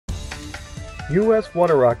US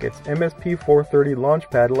Water Rocket's MSP430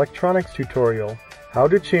 Launchpad electronics tutorial. How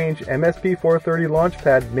to change MSP430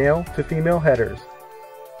 Launchpad male to female headers.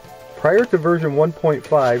 Prior to version 1.5,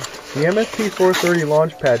 the MSP430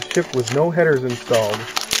 Launchpad shipped with no headers installed.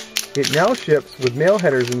 It now ships with male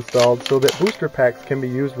headers installed so that booster packs can be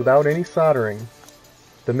used without any soldering.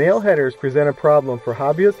 The male headers present a problem for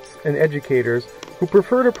hobbyists and educators who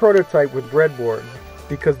prefer to prototype with breadboards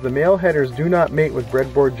because the male headers do not mate with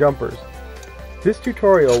breadboard jumpers. This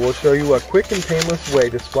tutorial will show you a quick and painless way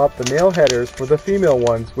to swap the male headers for the female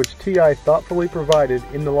ones which TI thoughtfully provided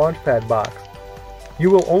in the Launchpad box. You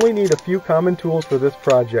will only need a few common tools for this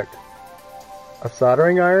project: a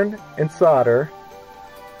soldering iron and solder,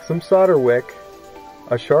 some solder wick,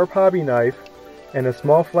 a sharp hobby knife, and a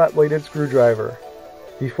small flat-bladed screwdriver.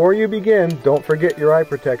 Before you begin, don't forget your eye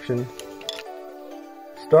protection.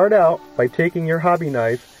 Start out by taking your hobby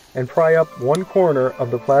knife and pry up one corner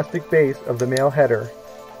of the plastic base of the male header.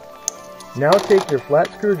 Now take your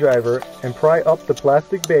flat screwdriver and pry up the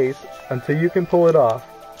plastic base until you can pull it off.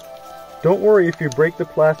 Don't worry if you break the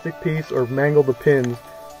plastic piece or mangle the pins.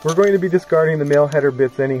 We're going to be discarding the male header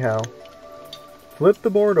bits anyhow. Flip the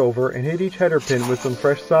board over and hit each header pin with some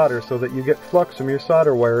fresh solder so that you get flux from your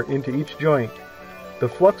solder wire into each joint. The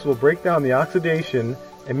flux will break down the oxidation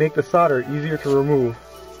and make the solder easier to remove.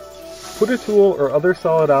 Put a tool or other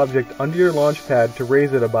solid object under your launch pad to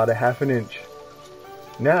raise it about a ½ inch.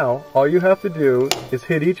 Now, all you have to do is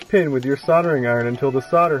hit each pin with your soldering iron until the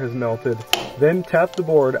solder has melted, then tap the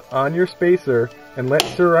board on your spacer and let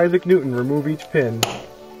Sir Isaac Newton remove each pin.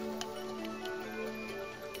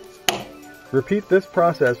 Repeat this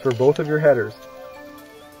process for both of your headers.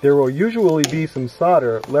 There will usually be some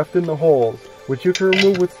solder left in the holes, which you can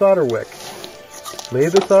remove with solder wick. Lay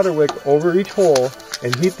the solder wick over each hole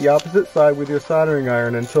and heat the opposite side with your soldering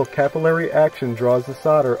iron until capillary action draws the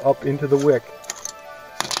solder up into the wick.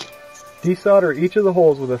 Desolder each of the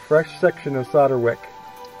holes with a fresh section of solder wick.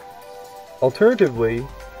 Alternatively,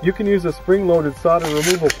 you can use a spring-loaded solder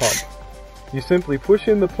removal pump. You simply push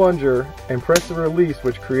in the plunger and press the release,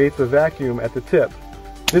 which creates a vacuum at the tip.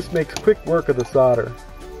 This makes quick work of the solder.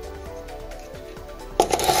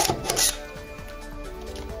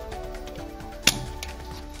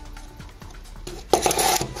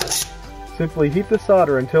 Simply heat the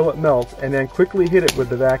solder until it melts and then quickly hit it with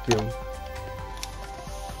the vacuum.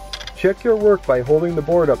 Check your work by holding the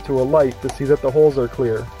board up to a light to see that the holes are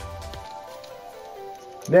clear.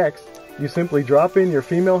 Next, you simply drop in your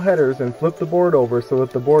female headers and flip the board over so that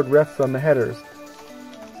the board rests on the headers.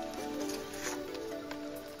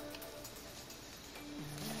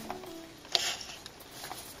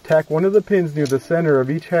 Tack one of the pins near the center of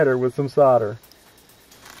each header with some solder.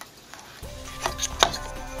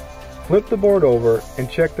 Flip the board over and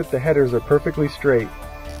check that the headers are perfectly straight.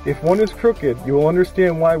 If one is crooked, you will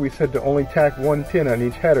understand why we said to only tack one pin on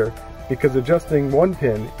each header, because adjusting one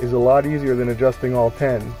pin is a lot easier than adjusting all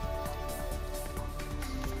 10.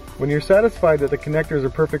 When you're satisfied that the connectors are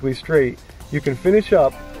perfectly straight, you can finish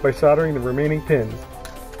up by soldering the remaining pins.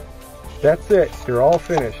 That's it, you're all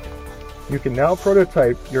finished. You can now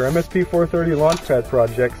prototype your MSP430 Launchpad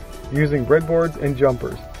projects using breadboards and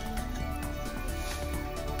jumpers.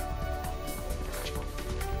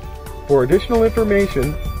 For additional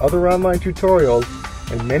information, other online tutorials,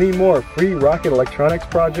 and many more free rocket electronics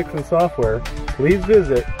projects and software, please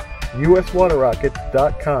visit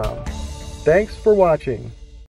uswaterrockets.com. Thanks for watching.